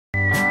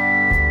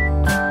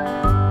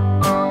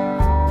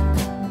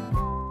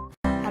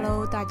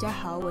家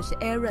好，我是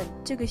Erin。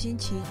这个星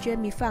期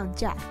Jamie 放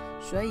假，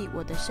所以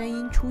我的声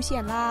音出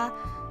现啦。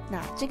那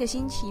这个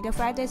星期的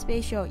Friday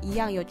Special 一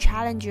样有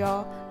challenge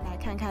哦，来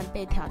看看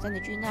被挑战的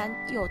君安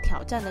又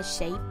挑战了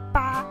谁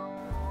吧。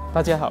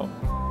大家好，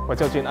我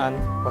叫君安，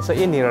我是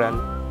印尼人。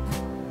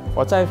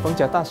我在逢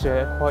甲大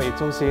学华语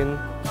中心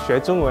学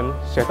中文，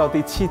学到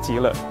第7级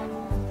了。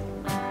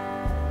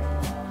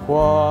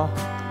我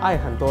爱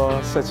很多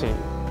事情，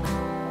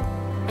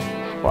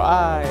我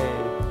爱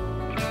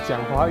讲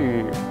华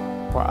语，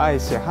我爱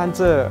写汉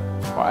字，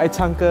我爱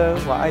唱歌，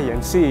我爱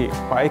演戏，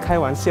我爱开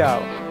玩笑，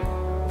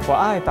我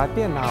爱打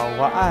电脑，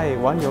我爱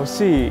玩游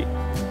戏，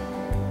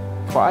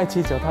我爱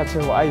骑脚踏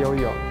车，我爱游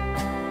泳，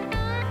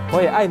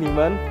我也爱你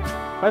们，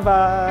拜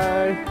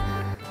拜。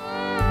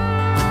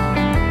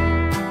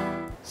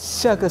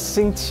下个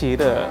星期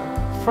的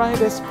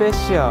Friday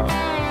Special，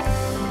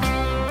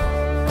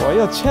 我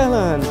要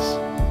challenge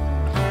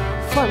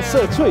放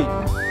射罪。